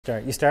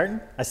You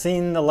starting? I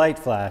seen the light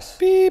flash.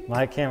 Beep.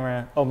 My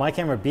camera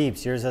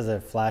beeps. Yours has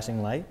a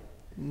flashing light?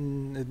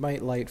 It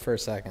might light for a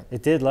second.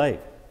 It did light.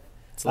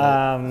 It's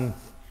light.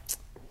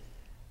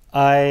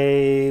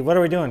 What are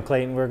we doing,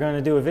 Clayton? We're going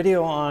to do a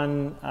video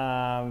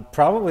on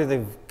probably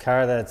the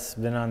car that's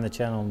been on the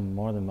channel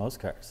more than most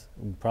cars.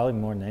 Probably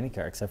more than any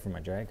car except for my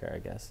drag car, I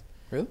guess.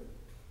 Really?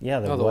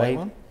 Yeah, the white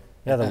one?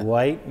 Yeah, the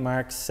white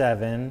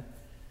MK7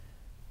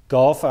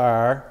 Golf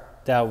R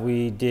that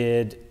we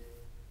did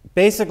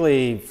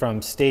basically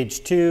from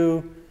stage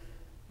 2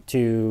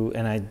 to,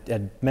 and I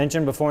had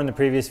mentioned before in the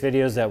previous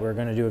videos that we're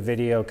going to do a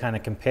video kind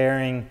of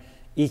comparing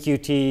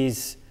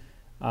EQT's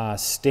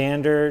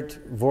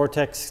standard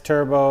Vortex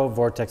Turbo,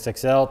 Vortex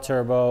XL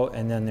Turbo,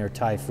 and then their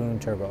Typhoon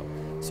Turbo.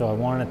 So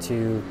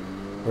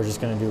we're just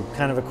going to do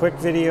kind of a quick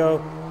video.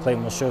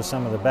 Clayton will show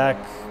some of the back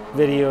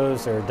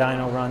videos or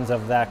dyno runs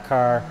of that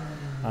car.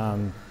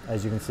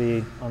 As you can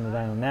see on the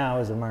dyno now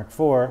is a Mark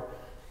IV.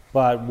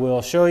 But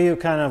we'll show you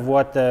kind of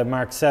what the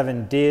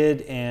MK7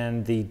 did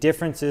and the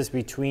differences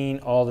between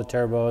all the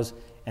turbos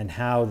and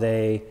how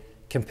they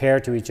compare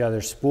to each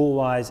other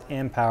spool-wise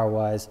and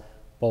power-wise,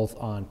 both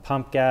on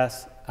pump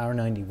gas,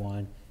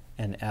 R91,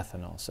 and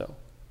ethanol. So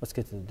let's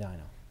get to the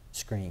dyno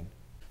screen.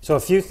 So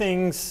a few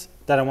things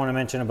that I want to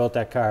mention about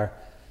that car.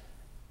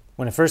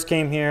 When it first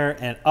came here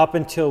and up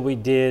until we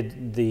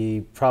did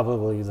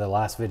probably the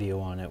last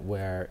video on it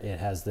where it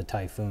has the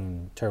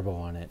Typhoon turbo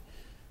on it,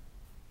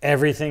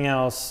 everything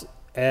else,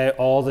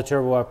 all the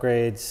turbo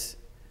upgrades,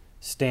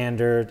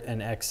 standard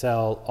and XL,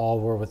 all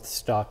were with the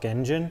stock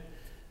engine.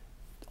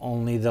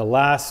 Only the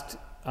last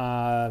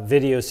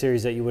video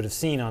series that you would have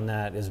seen on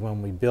that is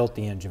when we built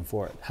the engine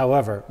for it.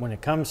 However, when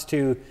it comes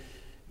to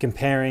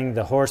comparing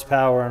the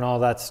horsepower and all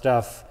that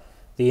stuff,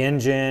 the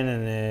engine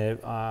and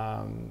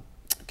the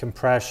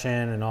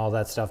compression and all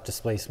that stuff,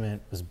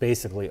 displacement, was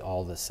basically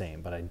all the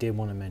same. But I did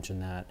want to mention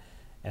that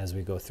as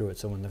we go through it.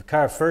 So when the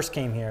car first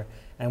came here,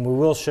 and we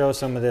will show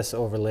some of this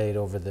overlaid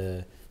over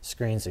the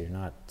screen so you're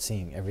not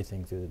seeing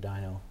everything through the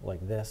dyno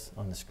like this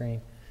on the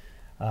screen.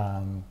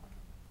 The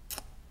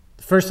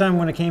first time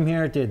when it came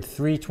here, it did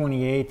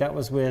 328. That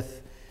was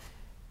with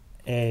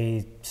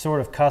a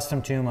sort of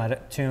custom tune.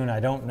 I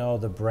don't know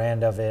the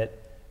brand of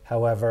it.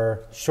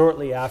 However,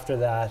 shortly after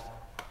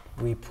that,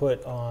 we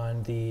put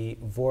on the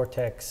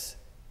Vortex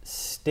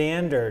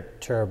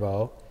standard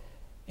turbo,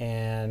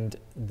 and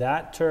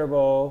that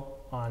turbo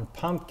on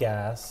pump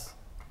gas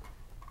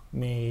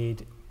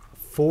made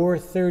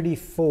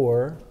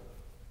 434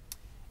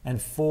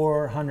 and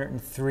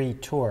 403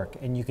 torque.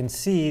 And you can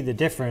see the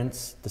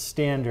difference, the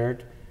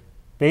standard,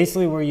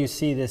 basically where you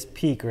see this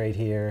peak right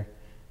here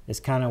is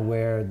kind of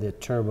where the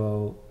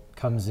turbo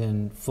comes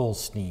in full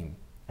steam.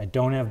 I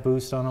don't have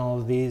boost on all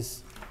of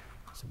these,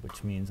 so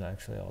which means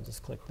actually I'll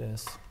just click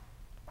this.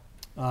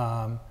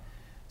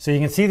 So you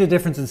can see the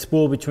difference in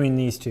spool between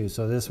these two.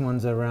 So this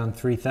one's around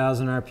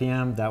 3,000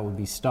 RPM. That would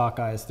be stock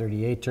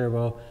IS38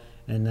 turbo.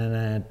 And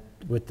then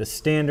with the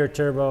standard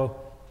turbo,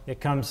 it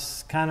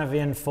comes kind of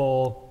in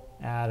full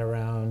at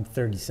around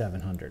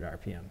 3,700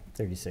 RPM,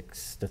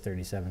 36 to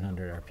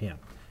 3,700 RPM.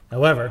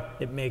 However,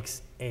 it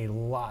makes a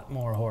lot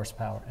more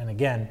horsepower. And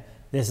again,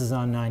 this is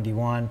on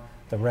 91.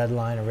 The red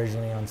line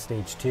originally on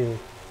stage 2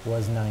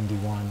 was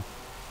 91.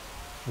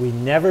 We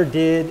never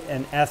did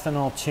an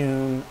ethanol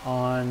tune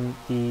on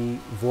the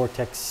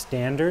Vortex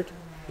standard.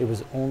 It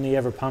was only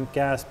ever pump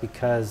gas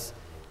because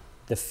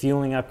the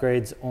fueling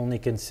upgrades only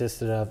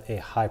consisted of a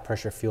high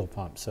pressure fuel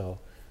pump. So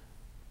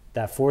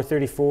that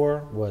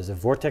 434 was a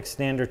Vortex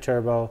standard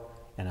turbo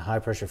and a high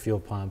pressure fuel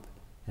pump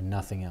and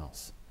nothing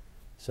else.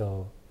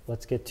 So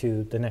let's get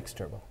to the next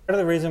turbo. Part of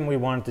the reason we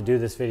wanted to do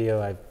this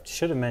video, I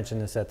should have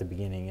mentioned this at the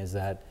beginning, is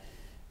that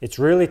it's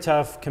really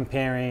tough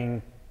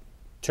comparing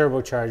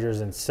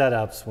turbochargers and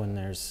setups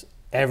when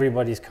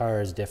everybody's car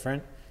is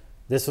different.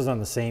 This was on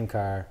the same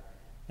car,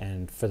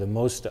 and for the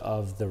most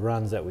of the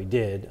runs that we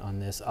did on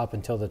this up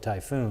until the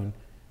Typhoon,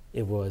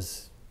 it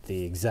was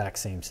the exact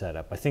same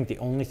setup. I think the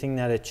only thing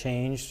that it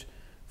changed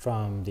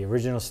from the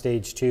original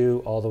stage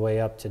 2 all the way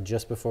up to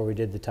just before we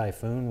did the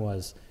Typhoon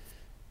was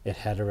it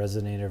had a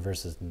resonator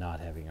versus not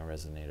having a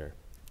resonator,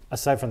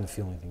 aside from the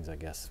fueling things, I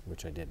guess,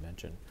 which I did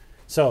mention.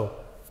 So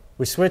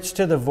we switched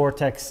to the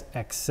Vortex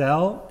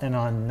XL, and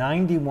on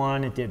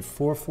 91 it did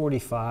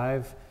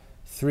 445,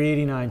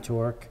 389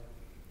 torque.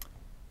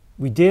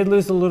 We did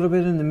lose a little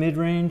bit in the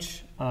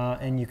mid-range,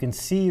 and you can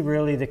see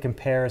really the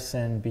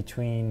comparison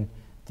between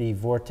the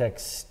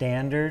Vortex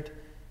Standard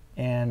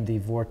and the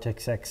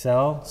Vortex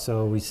XL.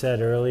 So we said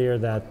earlier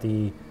that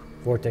the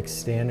Vortex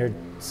Standard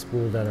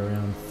spooled at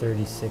around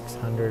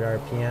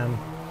 3,600 RPM.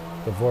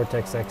 The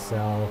Vortex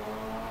XL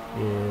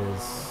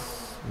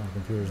is, my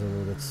computer's a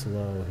little bit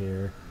slow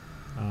here,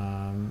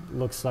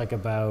 looks like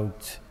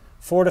about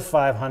 400 to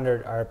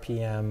 500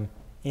 RPM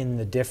in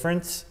the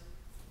difference.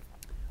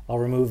 I'll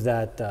remove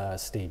that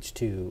stage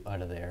 2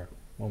 out of there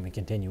when we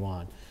continue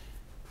on.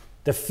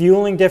 The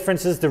fueling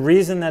differences, the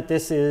reason that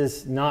this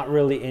is not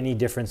really any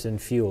difference in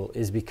fuel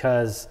is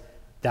because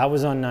that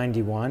was on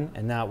 91,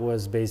 and that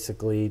was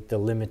basically the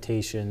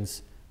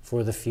limitations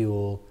for the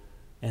fuel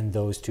and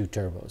those two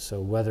turbos. So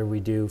whether we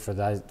do, for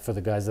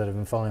the guys that have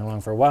been following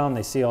along for a while and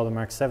they see all the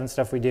Mark 7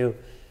 stuff we do,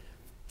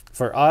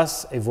 for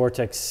us, a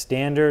Vortex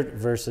Standard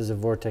versus a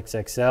Vortex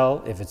XL,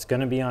 if it's going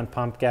to be on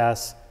pump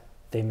gas,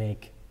 they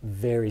make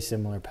very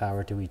similar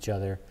power to each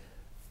other.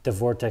 The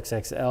Vortex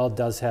XL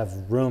does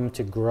have room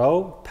to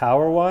grow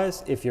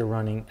power-wise if you're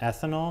running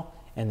ethanol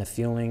and the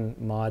fueling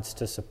mods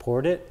to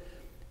support it.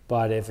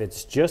 But if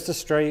it's just a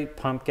straight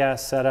pump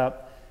gas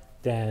setup,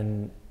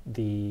 then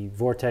the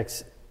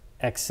Vortex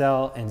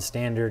XL and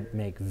Standard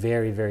make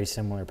very, very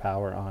similar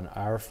power on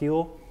our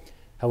fuel.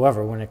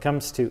 However, when it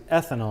comes to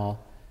ethanol,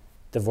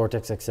 the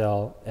Vortex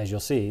XL, as you'll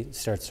see,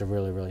 starts to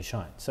really, really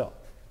shine. So,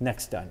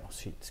 next dyno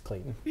sheets,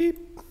 Clayton.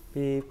 Beep.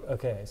 Beep.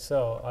 Okay,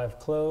 so I've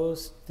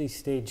closed the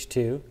stage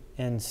 2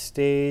 and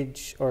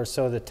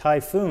so the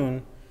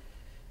Typhoon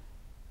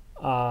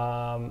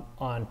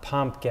on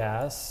pump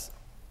gas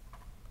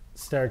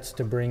starts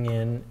to bring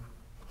in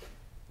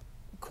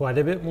quite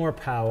a bit more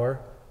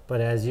power,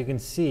 but as you can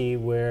see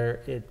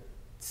where it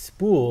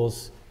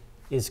spools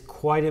is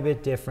quite a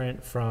bit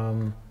different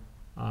from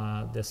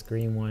this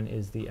green one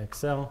is the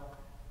XL.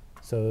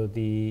 So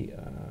the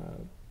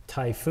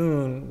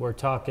Typhoon, we're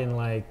talking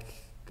like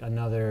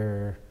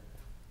another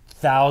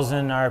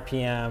 1,000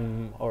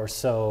 RPM or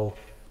so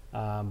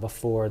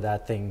before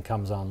that thing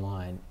comes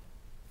online.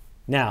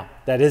 Now,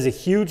 that is a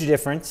huge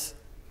difference,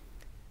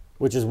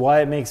 which is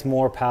why it makes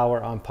more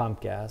power on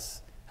pump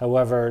gas.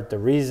 However, the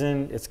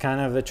reason, it's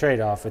kind of a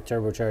trade-off with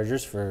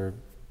turbochargers for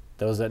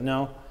those that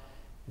know.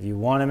 If you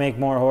want to make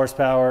more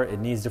horsepower, it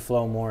needs to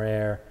flow more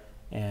air,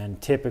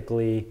 and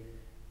typically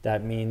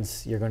that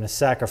means you're going to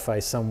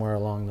sacrifice somewhere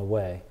along the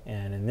way.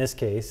 And in this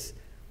case,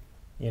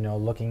 you know,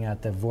 looking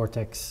at the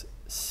Vortex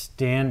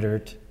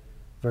Standard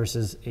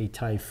versus a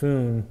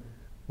Typhoon,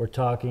 we're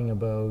talking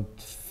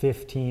about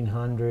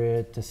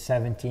 1,500 to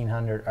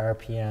 1,700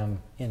 RPM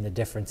in the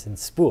difference in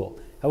spool.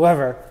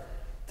 However,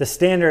 the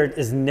Standard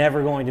is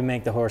never going to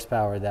make the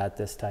horsepower that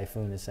this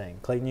Typhoon is saying.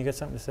 Clayton, you got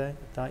something to say? I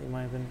thought you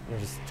might have been. You're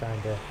just trying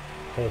to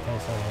pay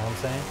attention to what I'm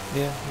saying?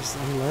 Yeah,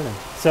 I'm learning.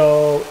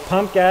 So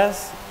pump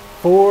gas,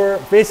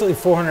 basically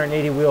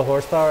 480 wheel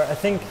horsepower. I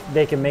think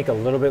they can make a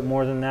little bit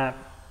more than that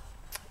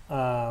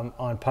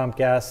on pump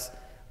gas,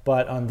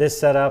 but on this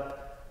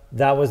setup,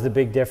 that was the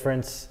big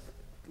difference.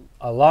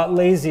 A lot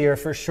lazier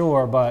for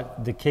sure,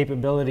 but the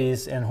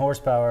capabilities and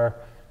horsepower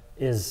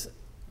is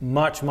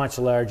much, much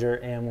larger,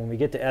 and when we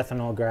get to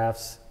ethanol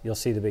graphs, you'll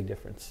see the big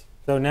difference.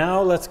 So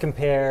now let's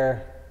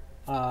compare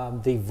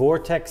the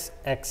Vortex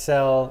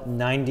XL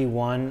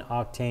 91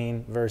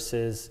 octane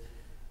versus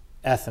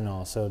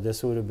ethanol. So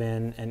this would have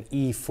been an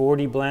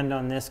E40 blend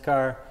on this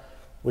car,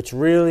 which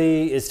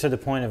really is to the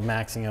point of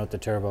maxing out the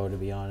turbo, to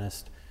be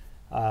honest.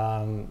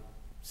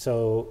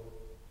 So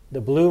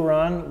the blue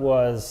run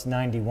was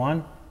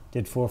 91,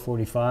 did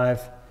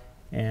 445,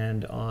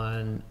 and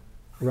on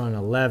run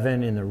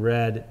 11 in the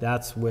red,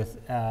 that's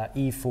with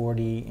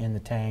E40 in the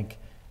tank,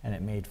 and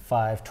it made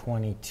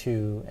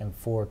 522 and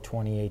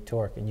 428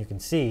 torque. And you can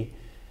see,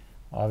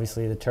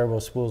 obviously the turbo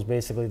spool is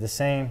basically the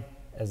same,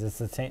 as it's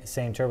the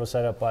same turbo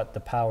setup, but the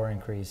power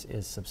increase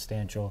is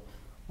substantial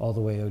all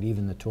the way out.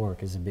 Even the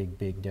torque is a big,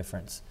 big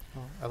difference.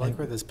 Oh, I like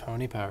where this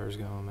pony power is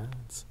going, man.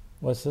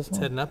 What's this one?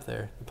 It's heading up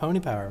there. The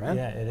pony power, man.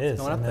 Yeah, it is.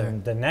 It's going and up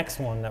then there. the next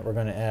one that we're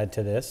going to add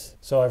to this.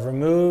 So I've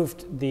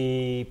removed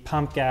the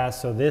pump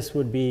gas. So this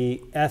would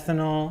be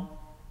ethanol,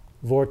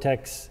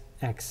 Vortex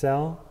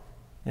XL,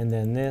 and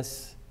then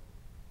this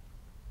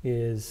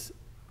is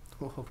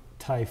Whoa.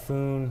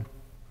 Typhoon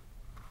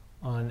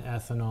on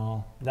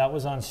ethanol. That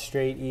was on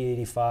straight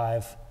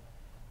E85.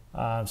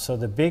 So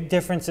the big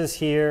differences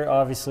here,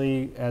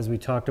 obviously, as we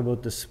talked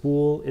about, the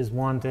spool is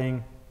one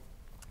thing.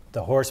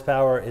 The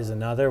horsepower is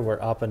another.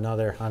 We're up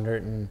another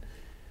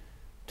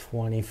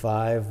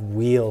 125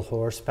 wheel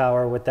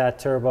horsepower with that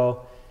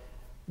turbo.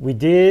 We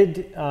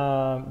did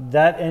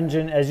that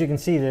engine, as you can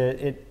see,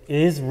 it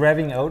is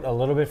revving out a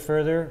little bit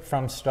further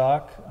from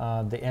stock.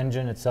 The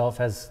engine itself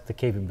has the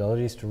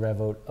capabilities to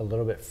rev out a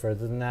little bit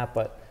further than that,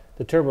 but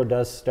the turbo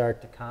does start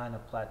to kind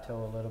of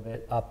plateau a little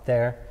bit up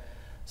there.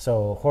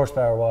 So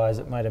horsepower wise,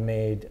 it might have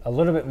made a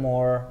little bit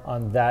more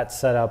on that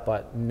setup,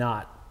 but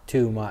not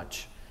too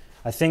much.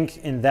 I think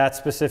in that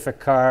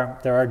specific car,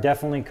 there are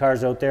definitely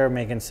cars out there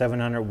making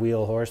 700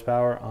 wheel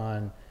horsepower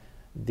on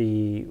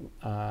the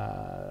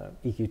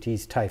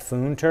EQT's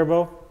Typhoon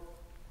turbo.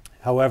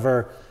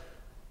 However,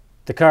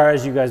 the car,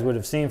 as you guys would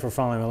have seen for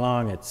following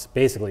along, it's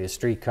basically a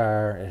street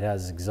car. It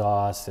has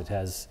exhaust.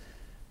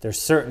 There's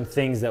certain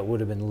things that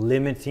would have been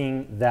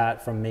limiting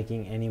that from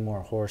making any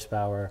more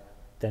horsepower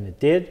than it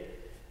did.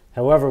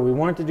 However, we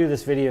wanted to do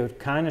this video to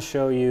kind of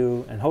show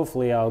you, and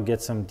hopefully I'll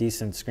get some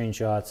decent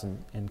screenshots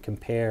and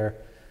compare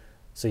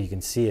so you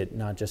can see it,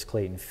 not just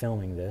Clayton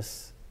filming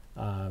this.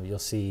 You'll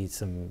see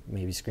some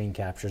maybe screen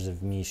captures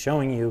of me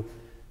showing you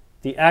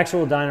the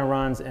actual dyno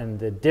runs and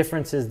the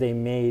differences they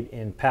made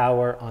in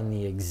power on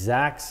the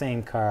exact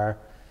same car.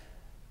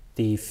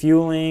 The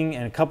fueling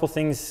and a couple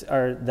things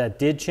that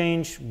did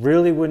change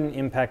really wouldn't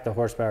impact the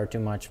horsepower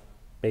too much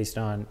based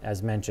on,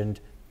 as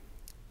mentioned,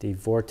 the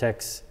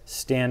Vortex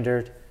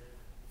Standard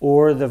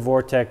or the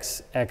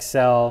Vortex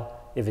XL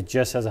if it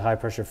just has a high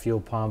pressure fuel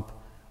pump,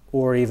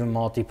 or even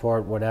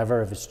multi-port,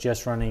 whatever. If it's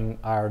just running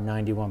our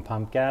 91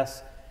 pump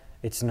gas,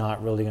 it's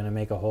not really going to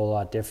make a whole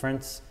lot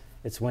difference.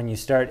 It's when you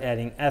start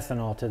adding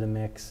ethanol to the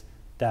mix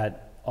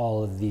that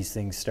all of these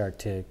things start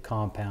to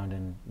compound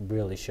and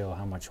really show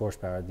how much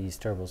horsepower these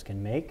turbos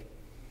can make.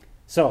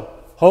 So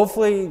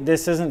hopefully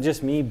this isn't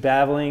just me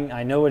babbling.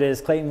 I know it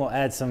is. Clayton will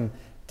add some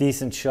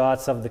decent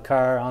shots of the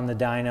car on the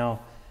dyno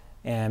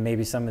and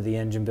maybe some of the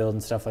engine build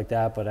and stuff like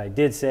that. But I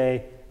did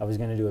say I was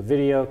going to do a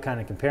video kind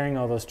of comparing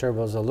all those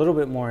turbos a little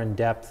bit more in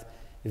depth.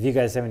 If you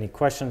guys have any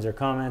questions or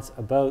comments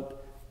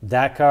about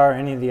that car or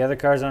any of the other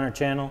cars on our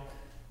channel,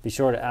 be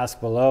sure to ask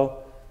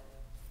below.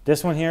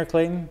 This one here,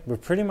 Clayton, we're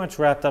pretty much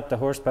wrapped up the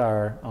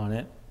horsepower on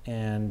it,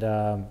 and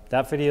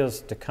that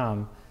video's to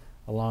come,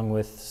 along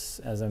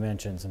with, as I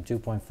mentioned, some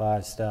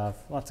 2.5 stuff,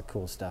 lots of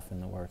cool stuff in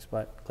the works.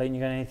 But Clayton,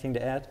 you got anything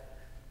to add?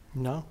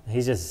 No.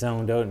 He's just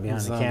zoned out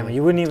behind the camera. Zoned.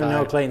 You wouldn't even know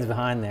Tired. Clayton's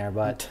behind there,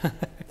 but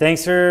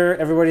thanks for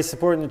everybody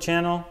supporting the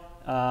channel.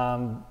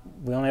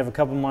 We only have a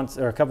couple months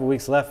or a couple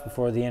weeks left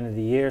before the end of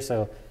the year,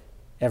 so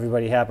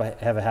everybody have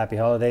a happy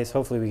holidays.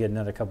 Hopefully we get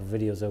another couple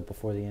videos out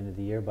before the end of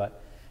the year,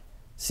 but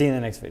see you in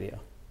the next video.